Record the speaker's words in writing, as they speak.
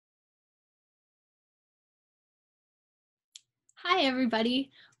Hi, everybody.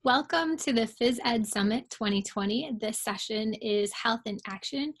 Welcome to the Phys Ed Summit 2020. This session is Health in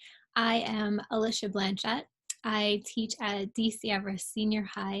Action. I am Allisha Blanchette. I teach at DC Everest Senior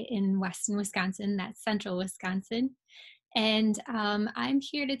High in Weston, Wisconsin, that's central Wisconsin. And I'm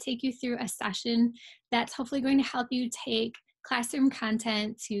here to take you through a session that's hopefully going to help you take classroom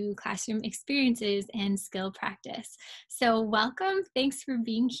content to classroom experiences and skill practice. So welcome, thanks for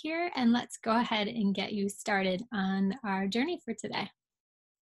being here, and let's go ahead and get you started on our journey for today.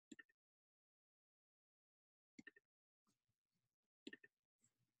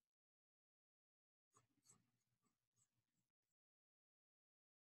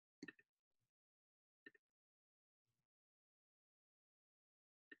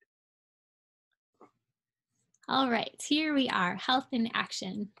 All right, here we are, health in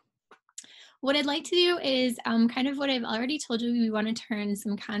action. What I'd like to do is kind of what I've already told you, we want to turn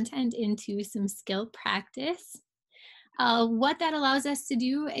some content into some skill practice. What that allows us to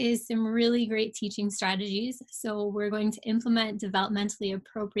do is some really great teaching strategies. So we're going to implement developmentally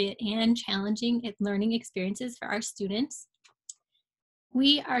appropriate and challenging learning experiences for our students.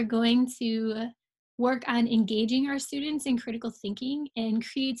 We are going to work on engaging our students in critical thinking and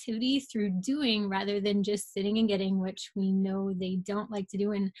creativity through doing rather than just sitting and getting, which we know they don't like to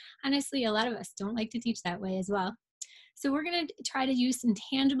do. And honestly, a lot of us don't like to teach that way as well. So we're going to try to use some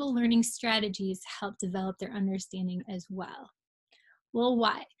tangible learning strategies to help develop their understanding as well. Well,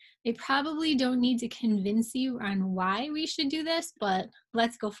 why? I probably don't need to convince you on why we should do this, but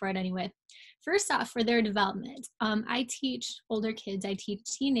let's go for it anyway. First off, for their development, I teach older kids, I teach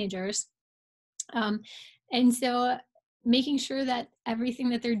teenagers. And so making sure that everything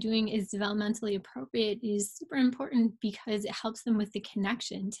that they're doing is developmentally appropriate is super important because it helps them with the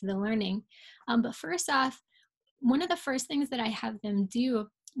connection to the learning. But first off, one of the first things that I have them do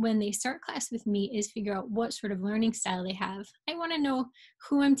when they start class with me is figure out what sort of learning style they have. I want to know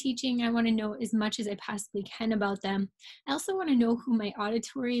who I'm teaching. I want to know as much as I possibly can about them. I also want to know who my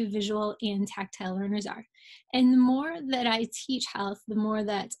auditory, visual, and tactile learners are. And the more that I teach health, the more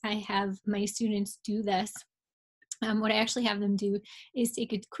that I have my students do this. What I actually have them do is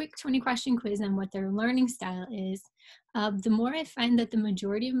take a quick 20-question quiz on what their learning style is. The more I find that the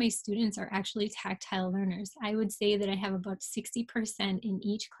majority of my students are actually tactile learners. I would say that I have about 60% in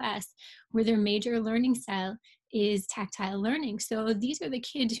each class where their major learning style is tactile learning. So these are the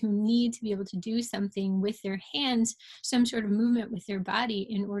kids who need to be able to do something with their hands, some sort of movement with their body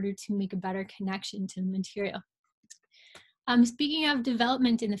in order to make a better connection to the material. Speaking of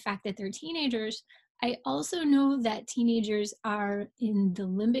development and the fact that they're teenagers, I also know that teenagers are in the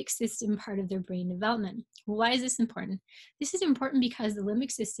limbic system part of their brain development. Why is this important? This is important because the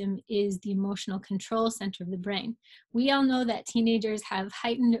limbic system is the emotional control center of the brain. We all know that teenagers have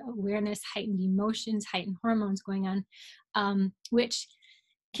heightened awareness, heightened emotions, heightened hormones going on, which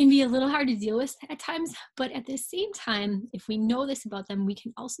can be a little hard to deal with at times, but at the same time, if we know this about them, we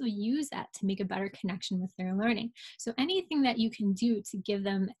can also use that to make a better connection with their learning. So anything that you can do to give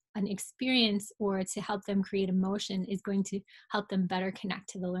them an experience or to help them create emotion is going to help them better connect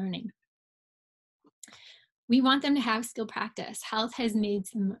to the learning. We want them to have skill practice. Health has made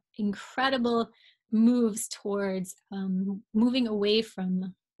some incredible moves towards moving away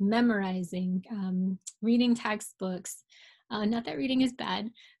from memorizing, reading textbooks. Not that reading is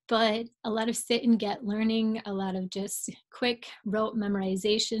bad, but a lot of sit and get learning, a lot of just quick rote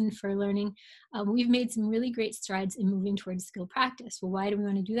memorization for learning. We've made some really great strides in moving towards skill practice. Well, why do we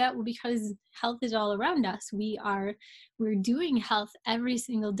want to do that? Well, because health is all around us. We're doing health every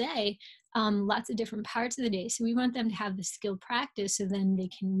single day, lots of different parts of the day. So we want them to have the skill practice so then they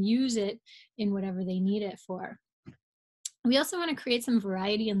can use it in whatever they need it for. We also want to create some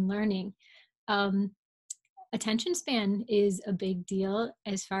variety in learning. Attention span is a big deal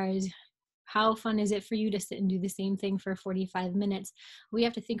as far as how fun is it for you to sit and do the same thing for 45 minutes. We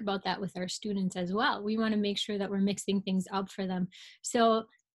have to think about that with our students as well. We want to make sure that we're mixing things up for them. So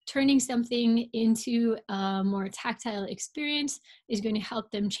turning something into a more tactile experience is going to help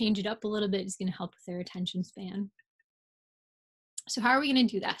them change it up a little bit. It's going to help with their attention span. So how are we going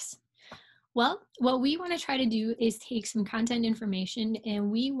to do this? Well, what we want to try to do is take some content information and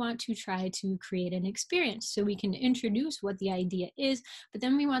we want to try to create an experience. So we can introduce what the idea is, but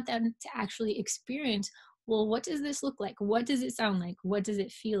then we want them to actually experience, well, what does this look like? What does it sound like? What does it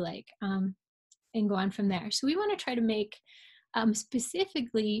feel like? And go on from there. So we want to try to make,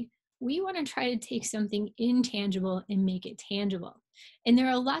 specifically, we want to try to take something intangible and make it tangible. And there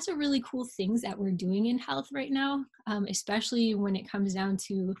are lots of really cool things that we're doing in health right now, especially when it comes down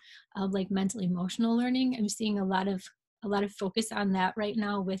to like mental emotional learning. I'm seeing a lot of focus on that right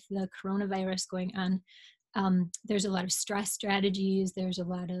now with the coronavirus going on. There's a lot of stress strategies. There's a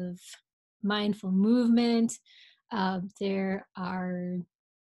lot of mindful movement. There are,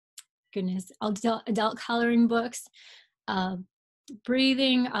 goodness, adult coloring books,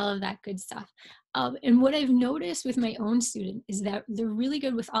 breathing, all of that good stuff. And what I've noticed with my own student is that they're really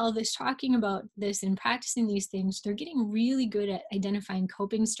good with all of this, talking about this and practicing these things. They're getting really good at identifying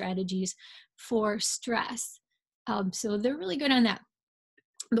coping strategies for stress. So they're really good on that.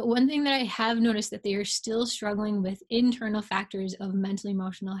 But one thing that I have noticed that they are still struggling with internal factors of mental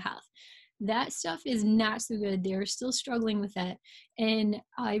emotional health. That stuff is not so good. They're still struggling with that. And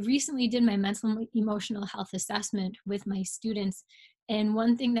I recently did my mental emotional health assessment with my students. And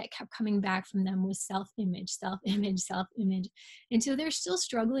one thing that kept coming back from them was self-image, self-image, self-image. And so they're still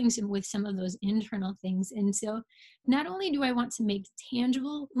struggling with some of those internal things. And so not only do I want to make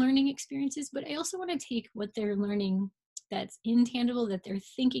tangible learning experiences, but I also want to take what they're learning that's intangible, that they're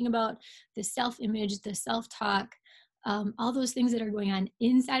thinking about, the self-image, the self-talk, all those things that are going on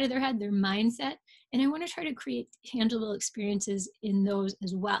inside of their head, their mindset. And I want to try to create tangible experiences in those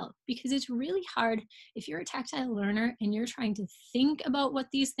as well, because it's really hard if you're a tactile learner and you're trying to think about what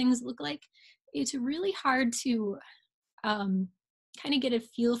these things look like. It's really hard to kind of get a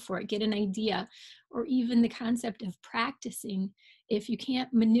feel for it, get an idea, or even the concept of practicing if you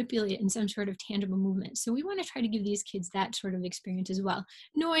can't manipulate it in some sort of tangible movement. So we want to try to give these kids that sort of experience as well,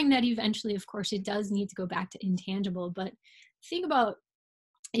 knowing that eventually, of course, it does need to go back to intangible. But think about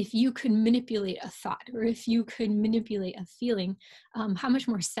if you could manipulate a thought, or if you could manipulate a feeling, how much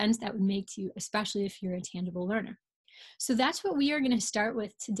more sense that would make to you, especially if you're a tangible learner. So that's what we are going to start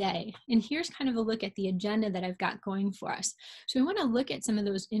with today. And here's kind of a look at the agenda that I've got going for us. So we want to look at some of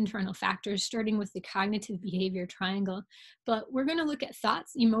those internal factors, starting with the cognitive behavior triangle. But we're going to look at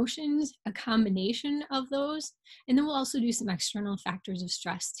thoughts, emotions, a combination of those. And then we'll also do some external factors of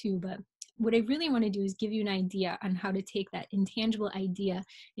stress too. But what I really want to do is give you an idea on how to take that intangible idea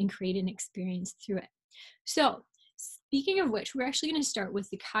and create an experience through it. So speaking of which, we're actually going to start with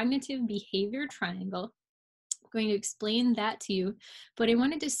the cognitive behavior triangle. Going to explain that to you, but I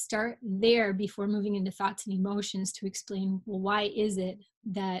wanted to start there before moving into thoughts and emotions to explain, well, why is it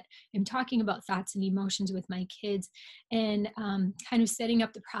that I'm talking about thoughts and emotions with my kids, and kind of setting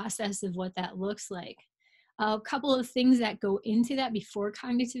up the process of what that looks like. A couple of things that go into that before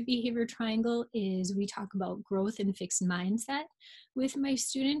cognitive behavior triangle is we talk about growth and fixed mindset with my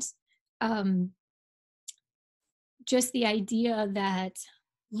students. Just the idea that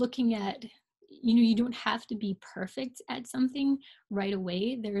looking at, you don't have to be perfect at something right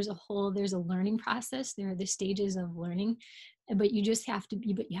away. There's a learning process. There are the stages of learning, but you have to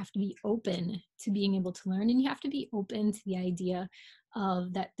be open to being able to learn, and you have to be open to the idea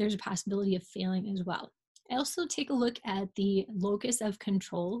of that there's a possibility of failing as well. I also take a look at the locus of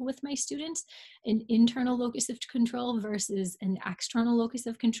control with my students, an internal locus of control versus an external locus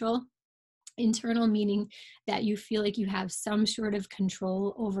of control. Internal meaning that you feel like you have some sort of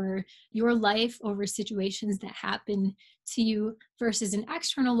control over your life, over situations that happen to you, versus an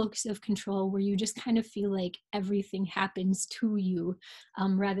external locus of control where you just kind of feel like everything happens to you,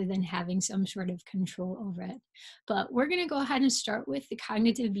 rather than having some sort of control over it. But we're going to go ahead and start with the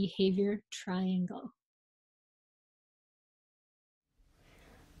cognitive behavior triangle.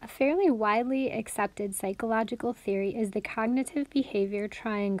 A fairly widely accepted psychological theory is the cognitive behavior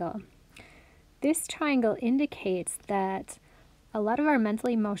triangle. This triangle indicates that a lot of our mental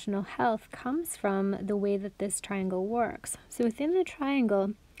emotional health comes from the way that this triangle works. So within the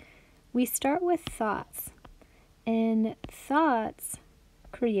triangle, we start with thoughts, and thoughts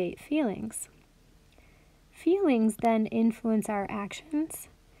create feelings. Feelings then influence our actions,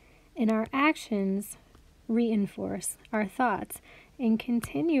 and our actions reinforce our thoughts and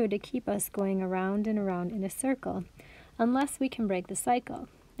continue to keep us going around and around in a circle unless we can break the cycle.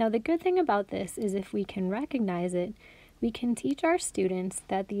 Now, the good thing about this is if we can recognize it, we can teach our students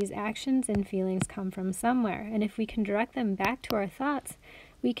that these actions and feelings come from somewhere. And if we can direct them back to our thoughts,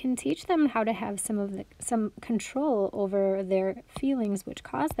 we can teach them how to have some control over their feelings which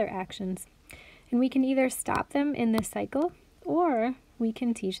cause their actions. And we can either stop them in this cycle, or we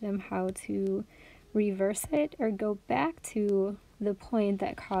can teach them how to reverse it or go back to the point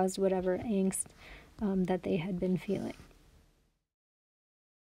that caused whatever angst that they had been feeling.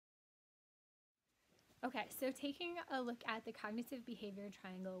 Okay, so taking a look at the cognitive behavior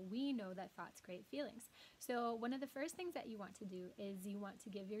triangle, we know that thoughts create feelings. So one of the first things that you want to do is you want to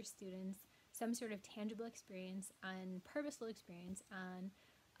give your students some sort of tangible experience and purposeful experience on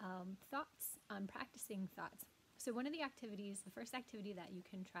thoughts, on practicing thoughts. So one of the activities, the first activity that you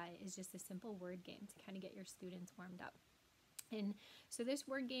can try is just a simple word game to kind of get your students warmed up. And so this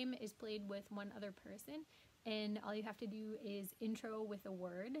word game is played with one other person, and all you have to do is intro with a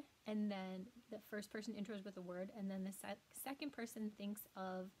word, and then the first person intros with a word, and then the second person thinks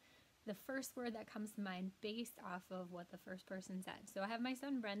of the first word that comes to mind based off of what the first person said. So I have my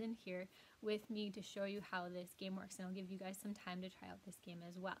son Brendan here with me to show you how this game works, and I'll give you guys some time to try out this game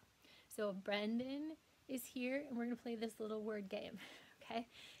as well. So Brendan is here, and we're going to play this little word game, okay?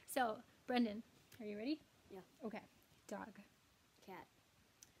 So Brendan, are you ready? Yeah. Okay. Dog. Cat.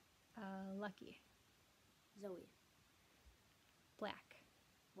 Lucky. Zoe. Black.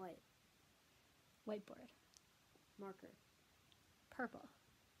 White. Whiteboard. Marker. Purple.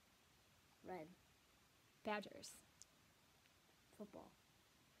 Red. Badgers. Football.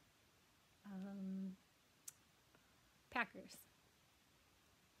 Packers.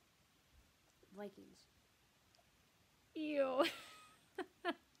 Vikings. Ew.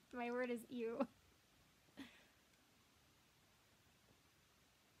 My word is ew.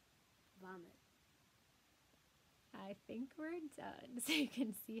 Vomit. I think we're done, so you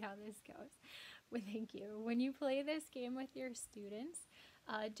can see how this goes. Well, thank you. When you play this game with your students,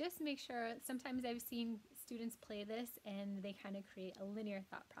 just make sure, sometimes I've seen students play this and they kind of create a linear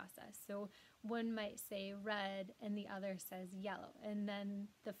thought process. So one might say red and the other says yellow, and then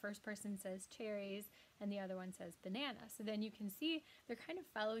the first person says cherries and the other one says banana. So then you can see they're kind of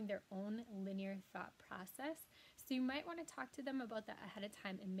following their own linear thought process. So you might want to talk to them about that ahead of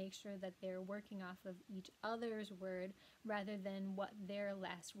time and make sure that they're working off of each other's word rather than what their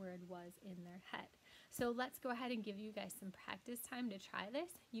last word was in their head. So let's go ahead and give you guys some practice time to try this.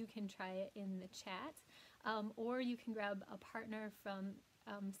 You can try it in the chat, or you can grab a partner from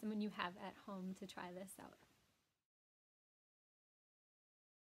someone you have at home to try this out.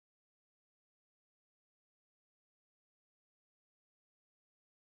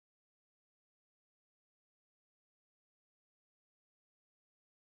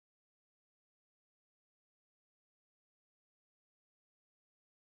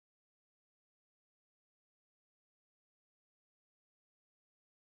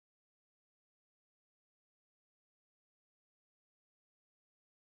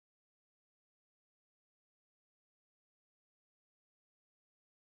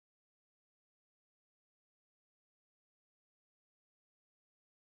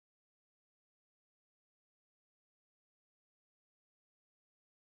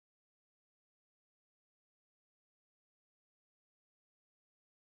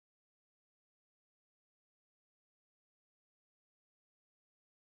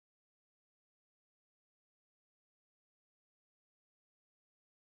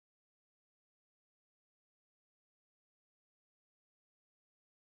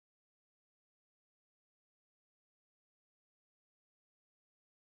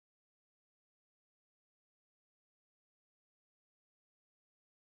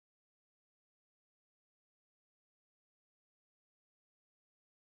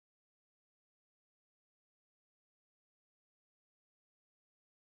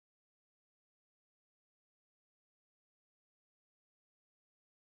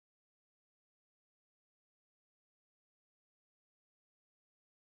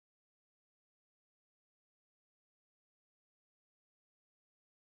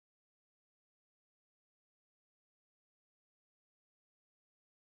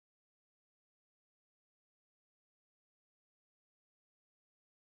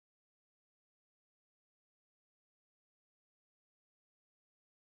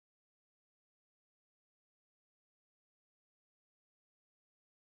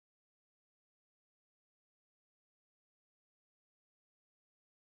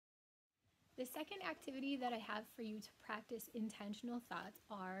 The second activity that I have for you to practice intentional thoughts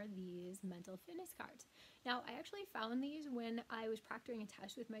are these mental fitness cards. Now, I actually found these when I was proctoring a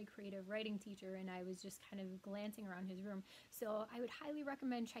test with my creative writing teacher and I was just kind of glancing around his room. So I would highly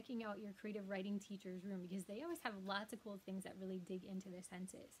recommend checking out your creative writing teacher's room because they always have lots of cool things that really dig into the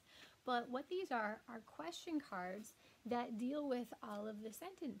senses. But what these are question cards that deal with all of the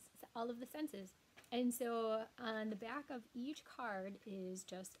senses. And so on the back of each card is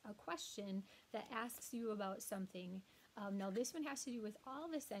just a question that asks you about something. Now this one has to do with all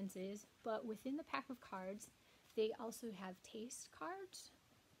the senses, but within the pack of cards, they also have taste cards,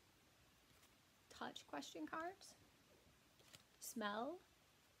 touch question cards, smell,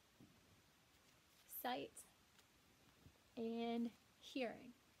 sight, and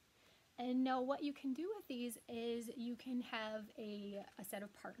hearing. And now what you can do with these is you can have a set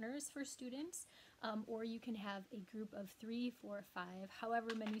of partners for students, or you can have a group of 3, 4, 5, however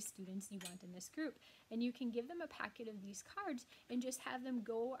many students you want in this group. And you can give them a packet of these cards and just have them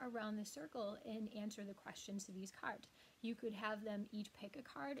go around the circle and answer the questions to these cards. You could have them each pick a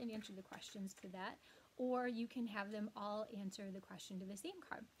card and answer the questions to that, or you can have them all answer the question to the same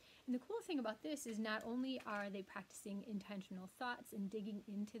card. And the cool thing about this is not only are they practicing intentional thoughts and digging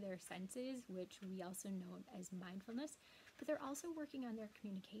into their senses, which we also know as mindfulness, but they're also working on their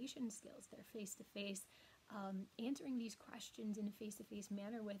communication skills, their face-to-face, answering these questions in a face-to-face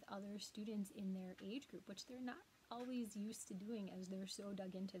manner with other students in their age group, which they're not always used to doing as they're so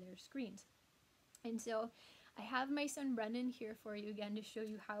dug into their screens. And so I have my son Brennan here for you again to show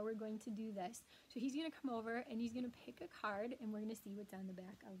you how we're going to do this. So he's going to come over and he's going to pick a card and we're going to see what's on the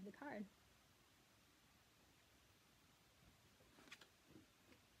back of the card.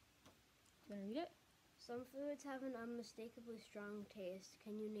 Do you want to read it? Some foods have an unmistakably strong taste.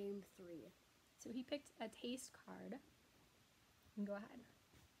 Can you name 3? So he picked a taste card. And go ahead.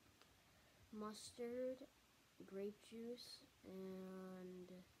 Mustard, grape juice, and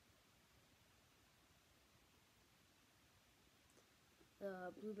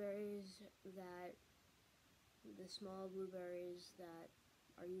the blueberries the small blueberries that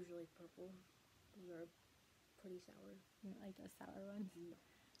are usually purple. Those are pretty sour. You don't like those sour ones?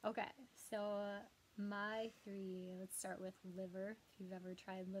 No. Okay, so my 3, let's start with liver. If you've ever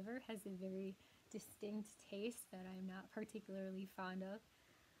tried liver, has a very distinct taste that I'm not particularly fond of.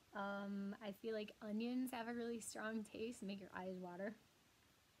 I feel like onions have a really strong taste, make your eyes water.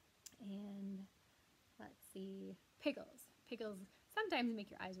 And let's see, pickles. Pickles sometimes make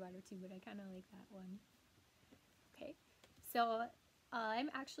your eyes water too, but I kind of like that one. Okay, so I'm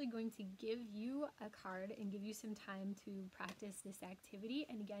actually going to give you a card and give you some time to practice this activity.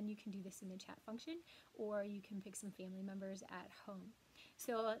 And again, you can do this in the chat function, or you can pick some family members at home.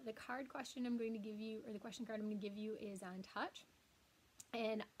 So the card question I'm going to give you, or the question card I'm going to give you, is on touch.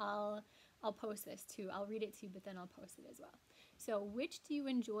 And I'll post this too. I'll read it too, but then I'll post it as well. So which do you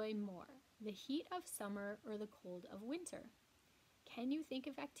enjoy more, the heat of summer or the cold of winter? Can you think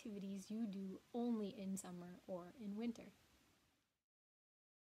of activities you do only in summer or in winter?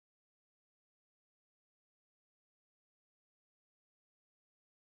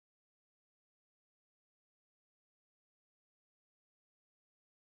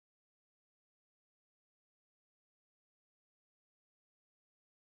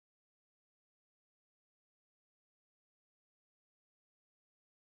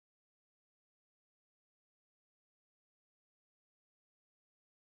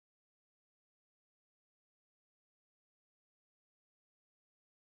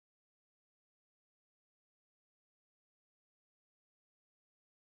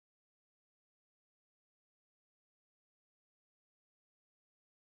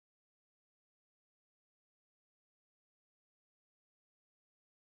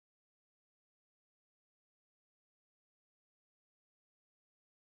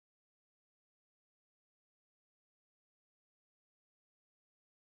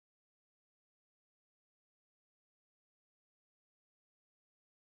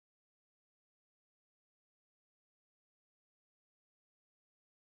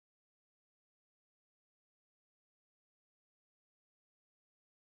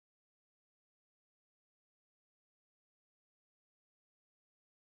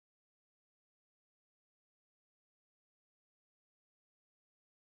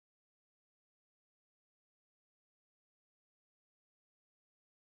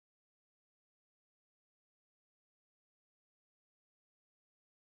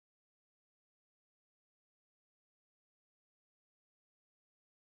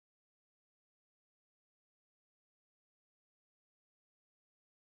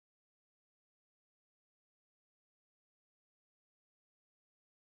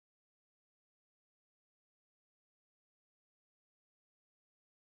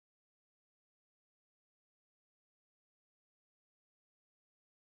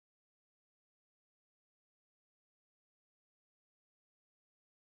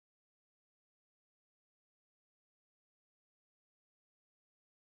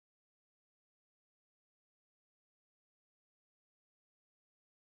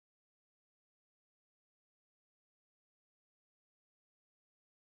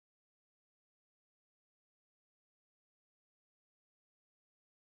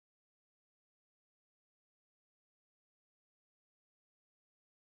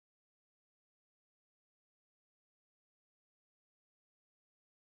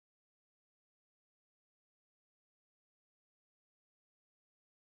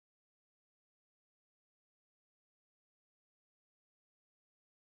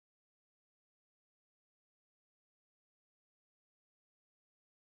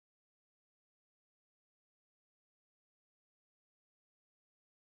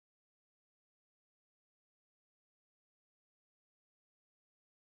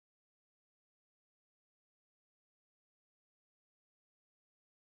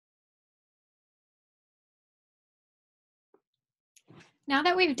 Now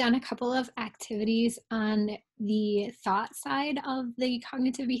that we've done a couple of activities on the thought side of the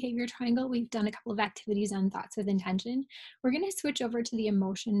cognitive behavior triangle, we've done a couple of activities on thoughts with intention. We're going to switch over to the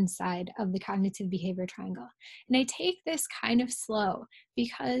emotion side of the cognitive behavior triangle. And I take this kind of slow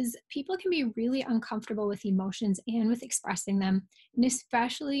because people can be really uncomfortable with emotions and with expressing them, and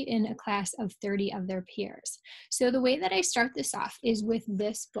especially in a class of 30 of their peers. So the way that I start this off is with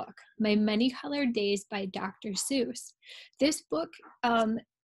this book, My Many Colored Days by Dr. Seuss. This book,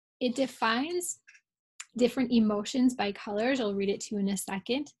 it defines different emotions by colors. I'll read it to you in a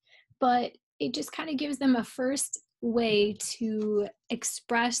second, but it just kind of gives them a first way to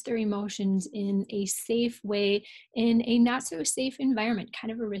express their emotions in a safe way, in a not so safe environment,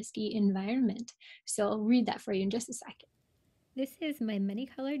 kind of a risky environment. So I'll read that for you in just a second. This is My Many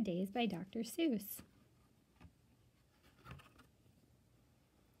Colored Days by Dr. Seuss.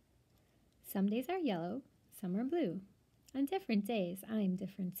 Some days are yellow, some are blue. On different days, I'm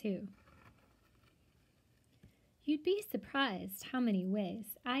different too. You'd be surprised how many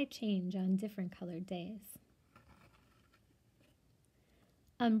ways I change on different colored days.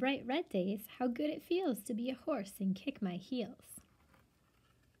 On bright red days, how good it feels to be a horse and kick my heels.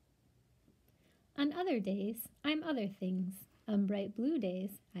 On other days, I'm other things. On bright blue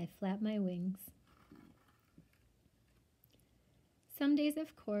days, I flap my wings. Some days,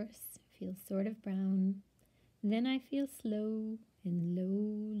 of course, feel sort of brown. Then I feel slow and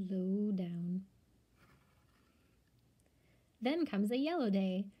low, low down. Then comes a yellow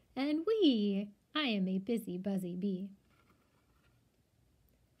day, and whee! I am a busy, buzzy bee.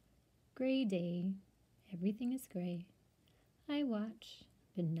 Gray day, everything is gray. I watch,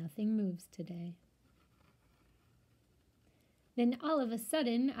 but nothing moves today. Then all of a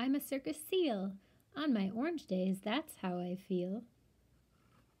sudden, I'm a circus seal. On my orange days, that's how I feel.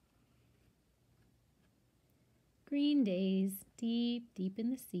 Green days, deep, deep in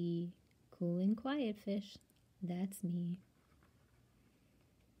the sea. Cool and quiet fish, that's me.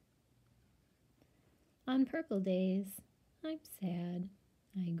 On purple days, I'm sad.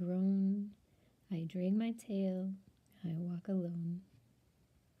 I groan. I drag my tail. I walk alone.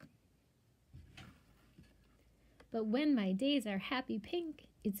 But when my days are happy pink,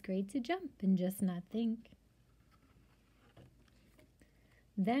 it's great to jump and just not think.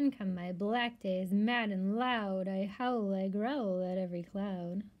 Then come my black days, mad and loud. I howl, I growl at every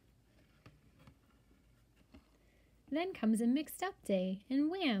cloud. Then comes a mixed up day, and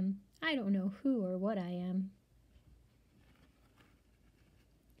wham! I don't know who or what I am.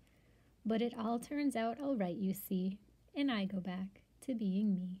 But it all turns out all right, you see, and I go back to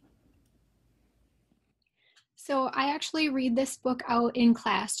being me. So I actually read this book out in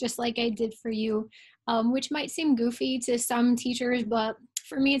class, just like I did for you, which might seem goofy to some teachers, but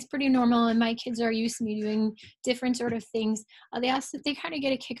for me, it's pretty normal, and my kids are used to me doing different sort of things. They kind of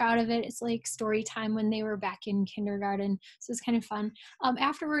get a kick out of it. It's like story time when they were back in kindergarten, so it's kind of fun.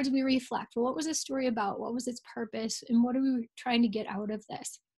 Afterwards, we reflect. Well, what was the story about? What was its purpose? And what are we trying to get out of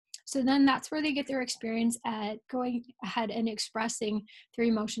this? So then that's where they get their experience at going ahead and expressing their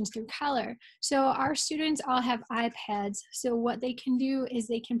emotions through color. So our students all have iPads. So what they can do is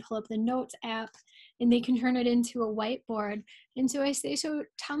they can pull up the Notes app and they can turn it into a whiteboard. And so I say, so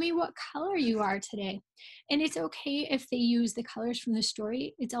tell me what color you are today. And it's okay if they use the colors from the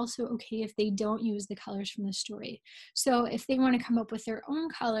story. It's also okay if they don't use the colors from the story. So if they want to come up with their own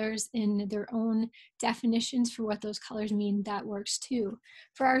colors and their own definitions for what those colors mean, that works too.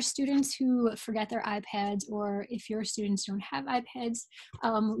 For our students who forget their iPads, or if your students don't have iPads,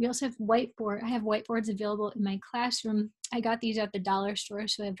 we also have I have whiteboards available in my classroom. I got these at the dollar store,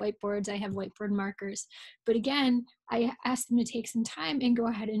 so I have whiteboards, I have whiteboard markers. But again, I asked them to take some time and go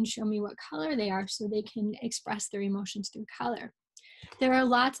ahead and show me what color they are so they can express their emotions through color. There are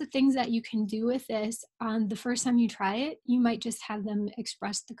lots of things that you can do with this. On the first time you try it, you might just have them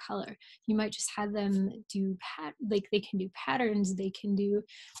express the color. You might just have them do they can do patterns. They can do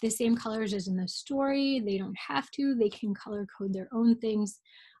the same colors as in the story. They don't have to. They can color code their own things.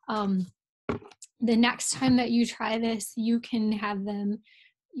 The next time that you try this, you can have them,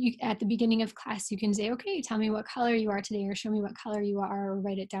 at the beginning of class, you can say, okay, tell me what color you are today, or show me what color you are, or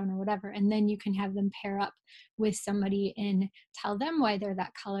write it down, or whatever. And then you can have them pair up with somebody and tell them why they're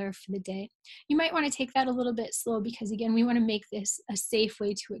that color for the day. You might want to take that a little bit slow because, again, we want to make this a safe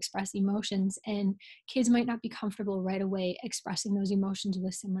way to express emotions, and kids might not be comfortable right away expressing those emotions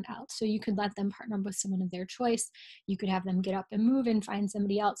with someone else. So you could let them partner with someone of their choice. You could have them get up and move and find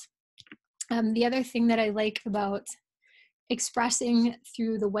somebody else. The other thing that I like about expressing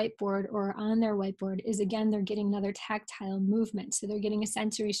through the whiteboard or on their whiteboard is, again, they're getting another tactile movement. So they're getting a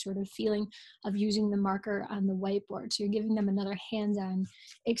sensory sort of feeling of using the marker on the whiteboard. So you're giving them another hands-on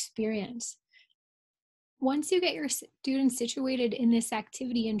experience. Once you get your students situated in this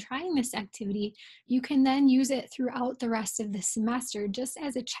activity and trying this activity, you can then use it throughout the rest of the semester just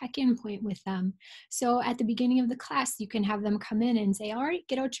as a check-in point with them. So at the beginning of the class, you can have them come in and say, all right,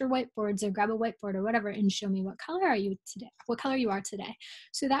 get out your whiteboards or grab a whiteboard or whatever and show me what color are you today, what color you are today.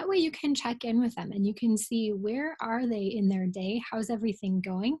 So that way you can check in with them and you can see where are they in their day, how's everything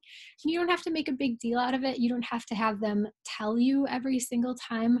going. And you don't have to make a big deal out of it. You don't have to have them tell you every single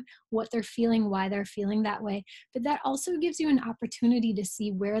time what they're feeling, why they're feeling that way. But that also gives you an opportunity to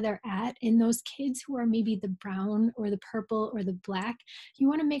see where they're at. In those kids who are maybe the brown or the purple or the black, you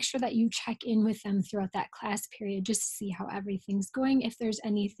want to make sure that you check in with them throughout that class period just to see how everything's going, if there's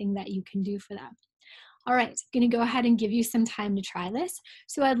anything that you can do for them. All right, I'm going to go ahead and give you some time to try this.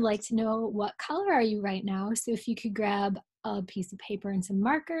 So I'd like to know, what color are you right now? So if you could grab a piece of paper and some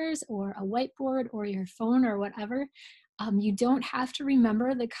markers or a whiteboard or your phone or whatever. You don't have to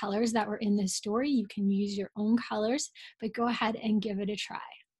remember the colors that were in this story. You can use your own colors, but go ahead and give it a try.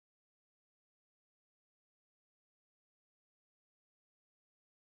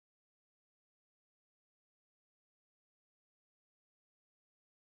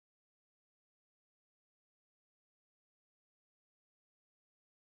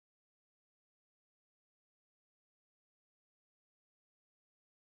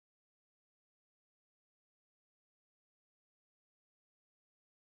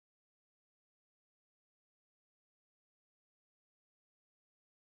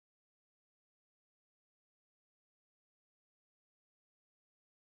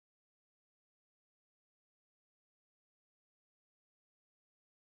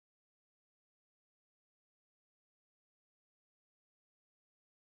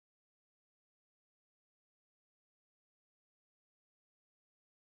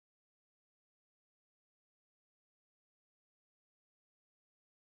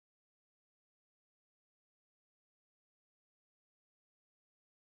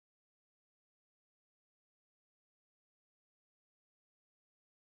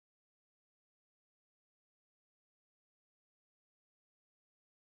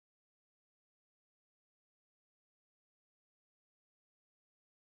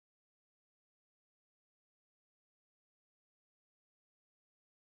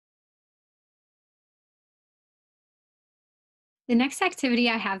 The next activity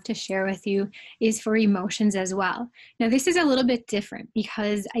I have to share with you is for emotions as well. Now, this is a little bit different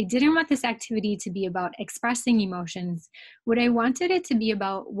because I didn't want this activity to be about expressing emotions. What I wanted it to be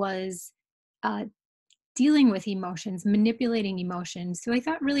about was dealing with emotions, manipulating emotions. So I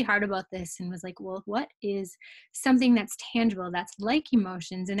thought really hard about this and was like, well, what is something that's tangible, that's like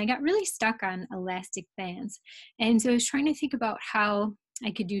emotions? And I got really stuck on elastic bands. And so I was trying to think about how I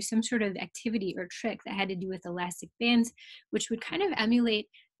could do some sort of activity or trick that had to do with elastic bands, which would kind of emulate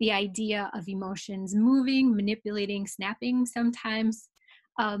the idea of emotions moving, manipulating, snapping sometimes,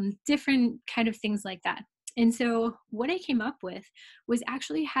 different kind of things like that. And so what I came up with was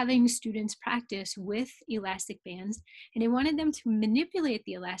actually having students practice with elastic bands, and I wanted them to manipulate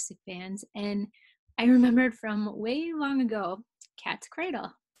the elastic bands. And I remembered from way long ago, Cat's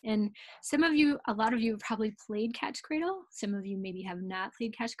Cradle. And some of you, a lot of you have probably played Cat's Cradle. Some of you maybe have not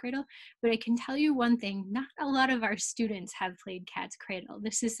played Cat's Cradle, but I can tell you one thing, not a lot of our students have played Cat's Cradle.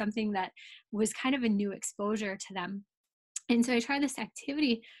 This is something that was kind of a new exposure to them. And so I tried this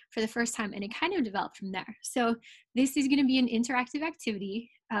activity for the first time and it kind of developed from there. So this is going to be an interactive activity.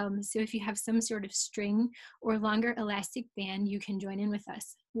 So if you have some sort of string or longer elastic band, you can join in with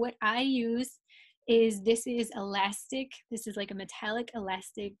us. What I use is, this is elastic. This is like a metallic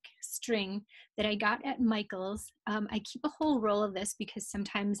elastic string that I got at Michael's. I keep a whole roll of this because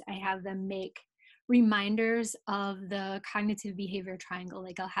sometimes I have them make reminders of the cognitive behavior triangle.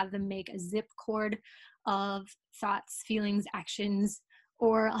 Like I'll have them make a zip cord of thoughts, feelings, actions,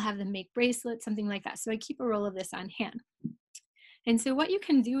 or I'll have them make bracelets, something like that. So I keep a roll of this on hand. And so what you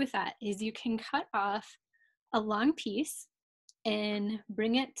can do with that is you can cut off a long piece and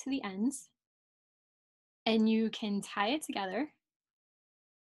bring it to the ends, and you can tie it together.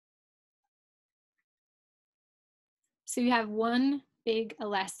 So you have one big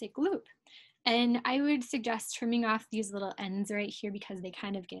elastic loop. And I would suggest trimming off these little ends right here because they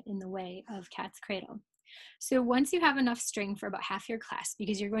kind of get in the way of Cat's Cradle. So once you have enough string for about half your class,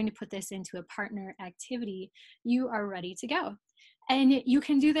 because you're going to put this into a partner activity, you are ready to go. And you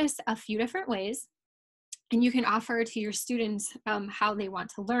can do this a few different ways. And you can offer to your students how they want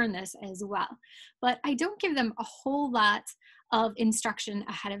to learn this as well. But I don't give them a whole lot of instruction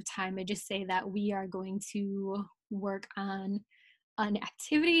ahead of time. I just say that we are going to work on an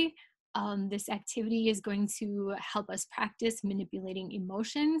activity. This activity is going to help us practice manipulating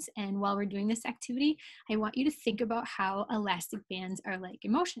emotions. And while we're doing this activity, I want you to think about how elastic bands are like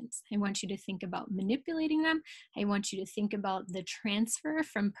emotions. I want you to think about manipulating them. I want you to think about the transfer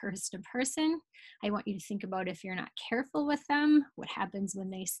from person to person. I want you to think about if you're not careful with them, what happens when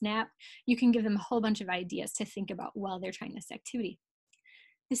they snap. You can give them a whole bunch of ideas to think about while they're trying this activity.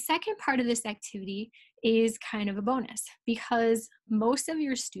 The second part of this activity is kind of a bonus because most of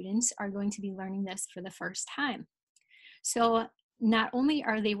your students are going to be learning this for the first time. So not only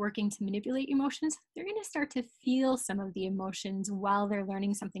are they working to manipulate emotions, they're going to start to feel some of the emotions while they're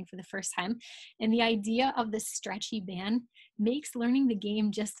learning something for the first time. And the idea of the stretchy band makes learning the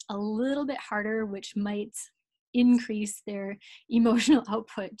game just a little bit harder, which might increase their emotional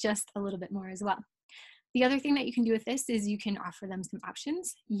output just a little bit more as well. The other thing that you can do with this is you can offer them some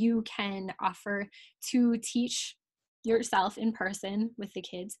options. You can offer to teach yourself in person with the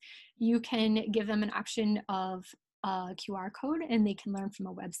kids. You can give them an option of a QR code and they can learn from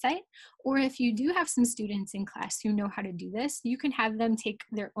a website. Or if you do have some students in class who know how to do this, you can have them take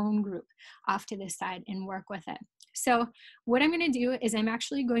their own group off to the side and work with it. So what I'm going to do is I'm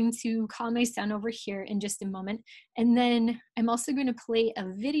actually going to call my son over here in just a moment. And then I'm also going to play a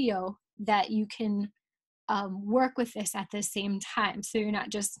video that you can work with this at the same time. So you're not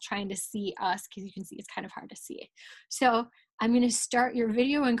just trying to see us, because you can see it's kind of hard to see. So I'm going to start your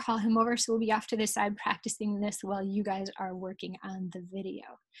video and call him over. So we'll be off to the side practicing this while you guys are working on the video.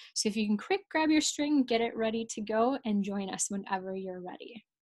 So if you can quick grab your string, get it ready to go, and join us whenever you're ready.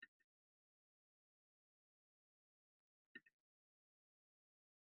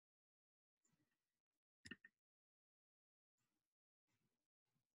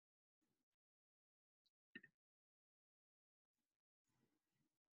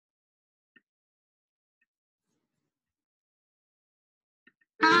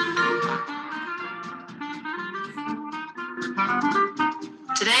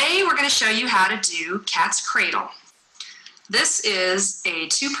 Today we're going to show you how to do cat's cradle. This is a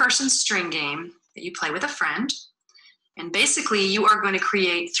two-person string game that you play with a friend. And basically you are going to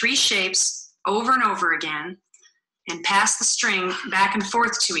create 3 shapes over and over again and pass the string back and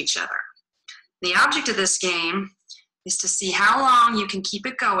forth to each other. The object of this game is to see how long you can keep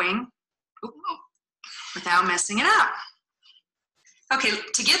it going without messing it up. Okay,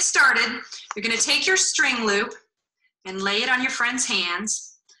 to get started, you're going to take your string loop and lay it on your friend's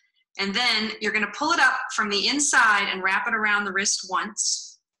hands, and then you're going to pull it up from the inside and wrap it around the wrist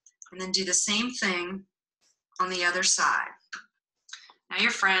once, and then do the same thing on the other side. Now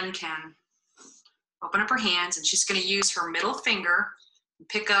your friend can open up her hands, and she's going to use her middle finger and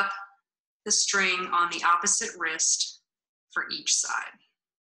pick up the string on the opposite wrist for each side.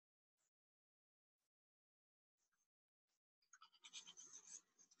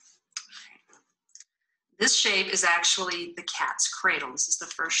 This shape is actually the cat's cradle. This is the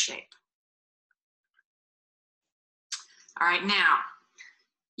first shape. All right, now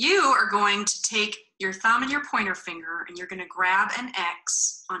you are going to take your thumb and your pointer finger and you're going to grab an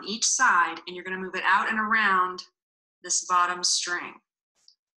X on each side and you're going to move it out and around this bottom string.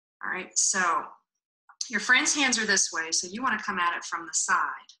 All right, so your friend's hands are this way, so you want to come at it from the side.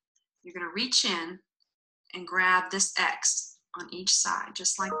 You're going to reach in and grab this X on each side,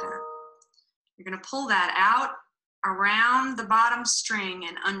 just like that. You're going to pull that out around the bottom string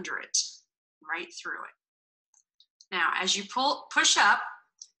and under it, right through it. Now, as you push up,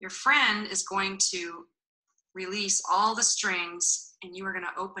 your friend is going to release all the strings and you are going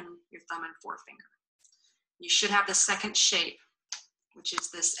to open your thumb and forefinger. You should have the second shape, which is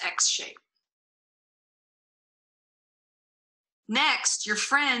this X shape. Next, your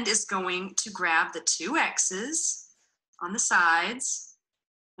friend is going to grab the 2 X's on the sides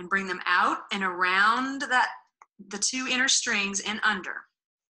and bring them out and around the 2 inner strings and under.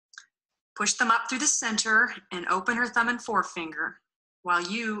 Push them up through the center and open her thumb and forefinger while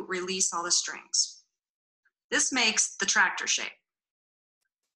you release all the strings. This makes the tractor shape.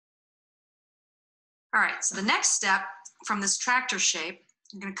 All right, so the next step from this tractor shape,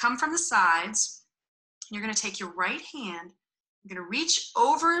 you're going to come from the sides. You're going to take your right hand, you're going to reach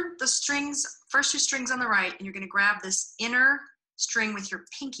over the strings, first 2 strings on the right, and you're going to grab this inner string with your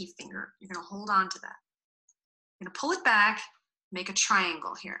pinky finger. You're going to hold on to that. You're going to pull it back, make a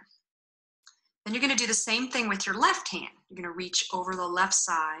triangle here. Then you're going to do the same thing with your left hand. You're going to reach over the left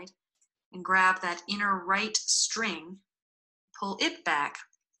side and grab that inner right string, pull it back,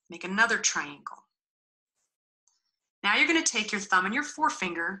 make another triangle. Now you're going to take your thumb and your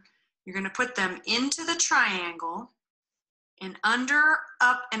forefinger, you're going to put them into the triangle and under,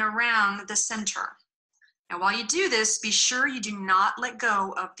 up, and around the center. Now while you do this, be sure you do not let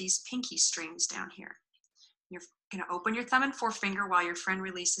go of these pinky strings down here. You're going to open your thumb and forefinger while your friend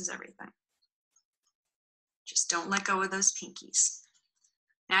releases everything. Just don't let go of those pinkies.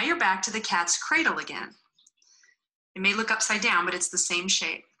 Now you're back to the cat's cradle again. It may look upside down, but it's the same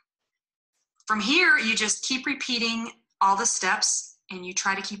shape. From here, you just keep repeating all the steps and you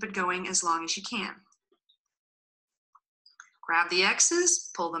try to keep it going as long as you can. Grab the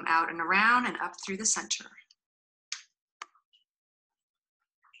X's, pull them out and around and up through the center.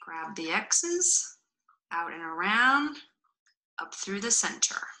 Grab the X's, out and around, up through the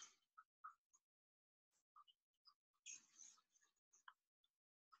center.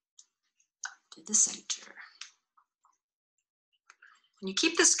 Up to the center. And you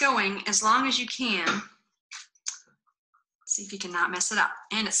keep this going as long as you can. See if you can not mess it up.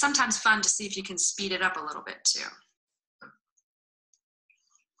 And it's sometimes fun to see if you can speed it up a little bit too.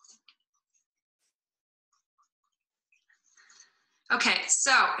 Okay,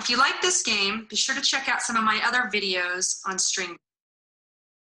 so if you like this game, be sure to check out some of my other videos on string.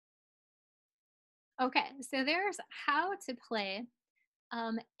 Okay, so there's how to play.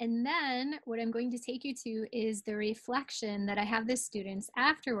 And then what I'm going to take you to is the reflection that I have the students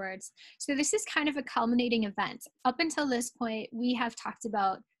afterwards. So this is kind of a culminating event. Up until this point, we have talked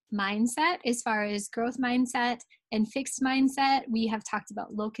about mindset as far as growth mindset and fixed mindset. We have talked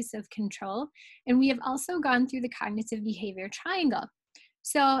about locus of control, and we have also gone through the cognitive behavior triangle.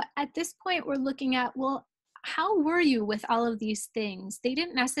 So at this point, we're looking at, well, how were you with all of these things? They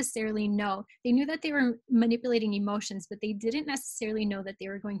didn't necessarily know. They knew that they were manipulating emotions, but they didn't necessarily know that they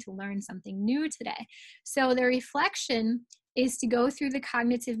were going to learn something new today. So the reflection is to go through the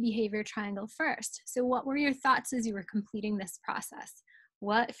cognitive behavior triangle first. So what were your thoughts as you were completing this process?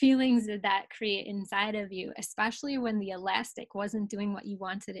 What feelings did that create inside of you, especially when the elastic wasn't doing what you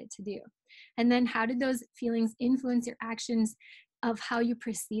wanted it to do? And then how did those feelings influence your actions of how you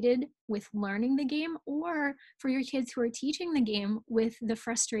proceeded with learning the game, or for your kids who are teaching the game with the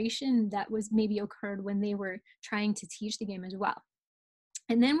frustration that was maybe occurred when they were trying to teach the game as well?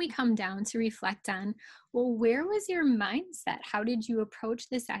 And then we come down to reflect on, well, where was your mindset? How did you approach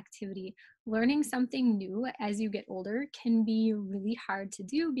this activity? Learning something new as you get older can be really hard to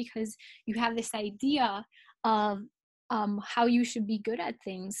do because you have this idea of how you should be good at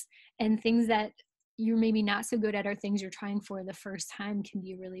things, and things that you're maybe not so good at or things you're trying for the first time can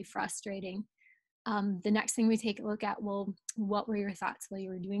be really frustrating. The next thing we take a look at, well, what were your thoughts while you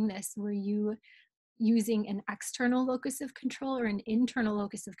were doing this? Were you using an external locus of control or an internal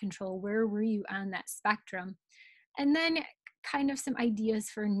locus of control? Where were you on that spectrum? And then kind of some ideas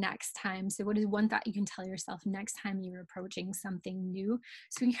for next time. So what is one thought you can tell yourself next time you're approaching something new?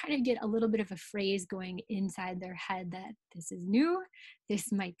 So you kind of get a little bit of a phrase going inside their head that this is new,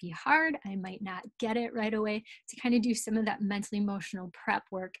 this might be hard, I might not get it right away, to kind of do some of that mental emotional prep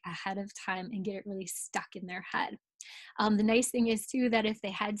work ahead of time and get it really stuck in their head. The nice thing is too that if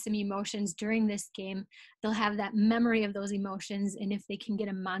they had some emotions during this game, they'll have that memory of those emotions, and if they can get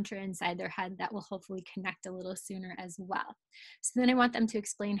a mantra inside their head, that will hopefully connect a little sooner as well. So then I want them to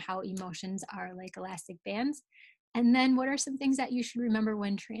explain how emotions are like elastic bands, and then what are some things that you should remember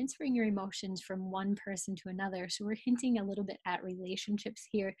when transferring your emotions from one person to another. So we're hinting a little bit at relationships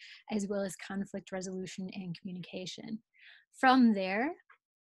here, as well as conflict resolution and communication. From there,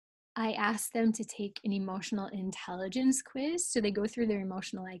 I ask them to take an emotional intelligence quiz. So they go through their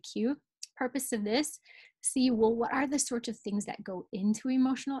emotional IQ. Purpose of this, see, well, what are the sorts of things that go into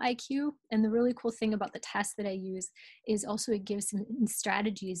emotional IQ? And the really cool thing about the test that I use is also it gives some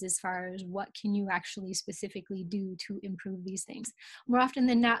strategies as far as what can you actually specifically do to improve these things. More often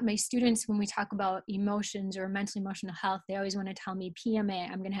than not, my students, when we talk about emotions or mental emotional health, they always want to tell me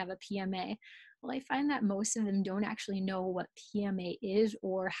PMA, I'm going to have a PMA. Well, I find that most of them don't actually know what PMA is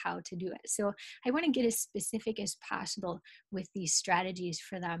or how to do it. So I want to get as specific as possible with these strategies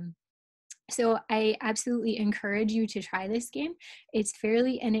for them. So I absolutely encourage you to try this game. It's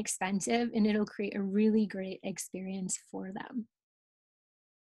fairly inexpensive and it'll create a really great experience for them.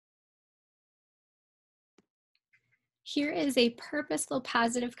 Here is a purposeful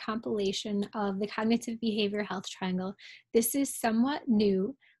positive compilation of the cognitive behavior health triangle. This is somewhat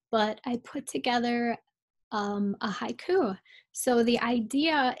new, but I put together a haiku. So the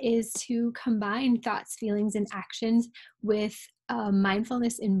idea is to combine thoughts, feelings, and actions with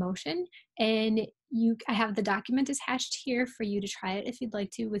mindfulness in motion. And I have the document attached here for you to try it if you'd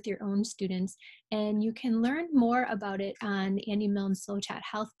like to with your own students. And you can learn more about it on Andy Milne's Slow Chat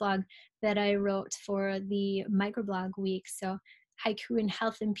Health blog that I wrote for the microblog week. So haiku in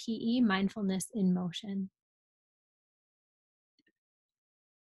health and PE, mindfulness in motion.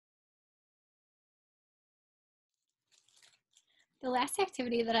 The last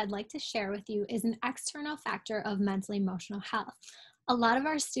activity that I'd like to share with you is an external factor of mental emotional health. A lot of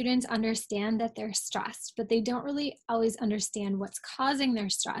our students understand that they're stressed, but they don't really always understand what's causing their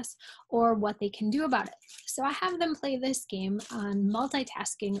stress or what they can do about it. So I have them play this game on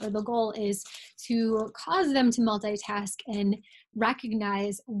multitasking, or the goal is to cause them to multitask and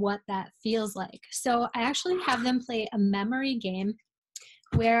recognize what that feels like. So I actually have them play a memory game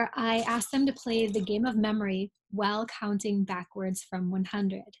where I ask them to play the game of memory while counting backwards from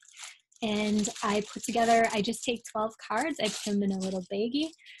 100. And I just take 12 cards, I put them in a little baggie,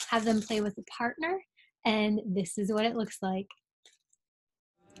 have them play with a partner, and this is what it looks like.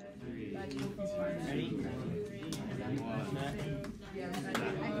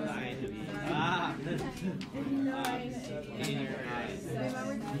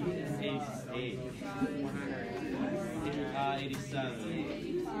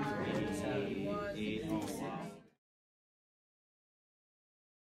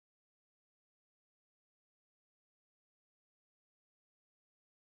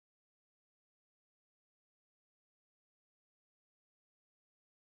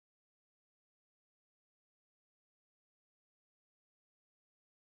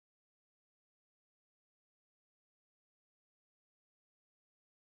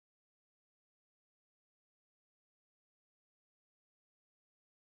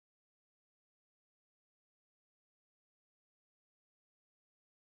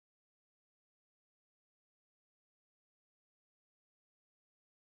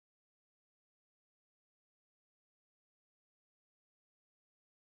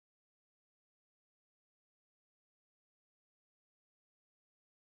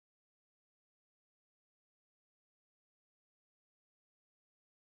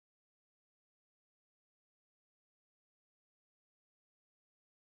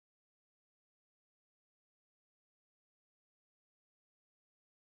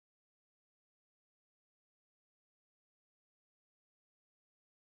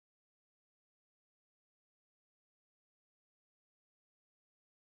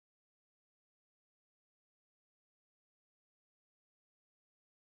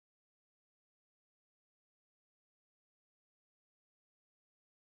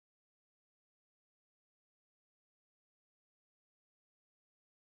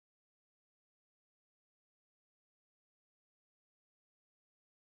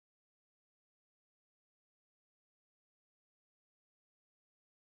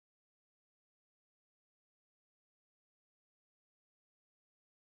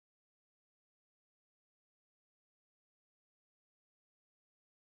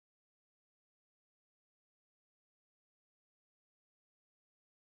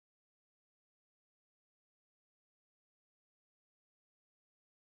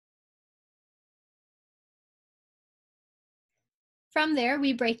 From there,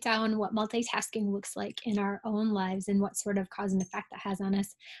 we break down what multitasking looks like in our own lives and what sort of cause and effect that has on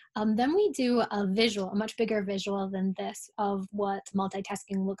us. Then we do a visual, a much bigger visual than this, of what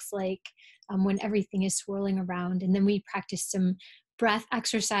multitasking looks like when everything is swirling around. And then we practice some breath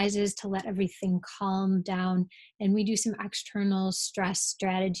exercises to let everything calm down. And we do some external stress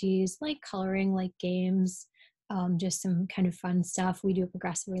strategies like coloring, like games, just some kind of fun stuff. We do a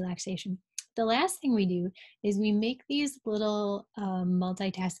progressive relaxation. The last thing we do is we make these little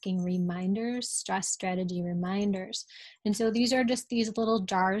multitasking reminders, stress strategy reminders. And so these are just these little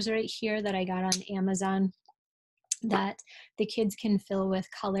jars right here that I got on Amazon that the kids can fill with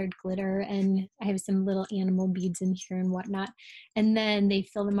colored glitter, and I have some little animal beads in here and whatnot. And then they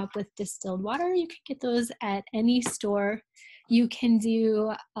fill them up with distilled water. You can get those at any store. You can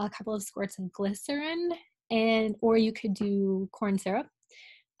do a couple of squirts of glycerin, or you could do corn syrup.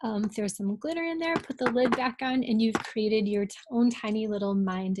 Throw some glitter in there, put the lid back on, and you've created your own tiny little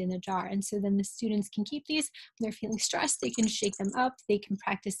mind in a jar. And so then the students can keep these. When they're feeling stressed, they can shake them up, they can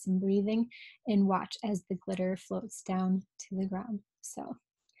practice some breathing, and watch as the glitter floats down to the ground. So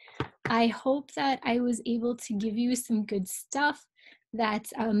I hope that I was able to give you some good stuff. that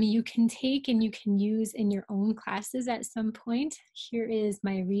you can take and you can use in your own classes at some point. Here is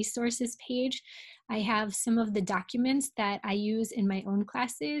my resources page. I have some of the documents that I use in my own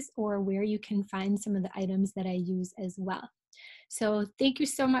classes, or where you can find some of the items that I use as well. So thank you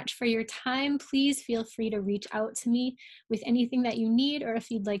so much for your time. Please feel free to reach out to me with anything that you need, or if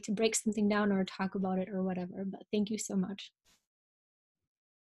you'd like to break something down or talk about it or whatever. But thank you so much.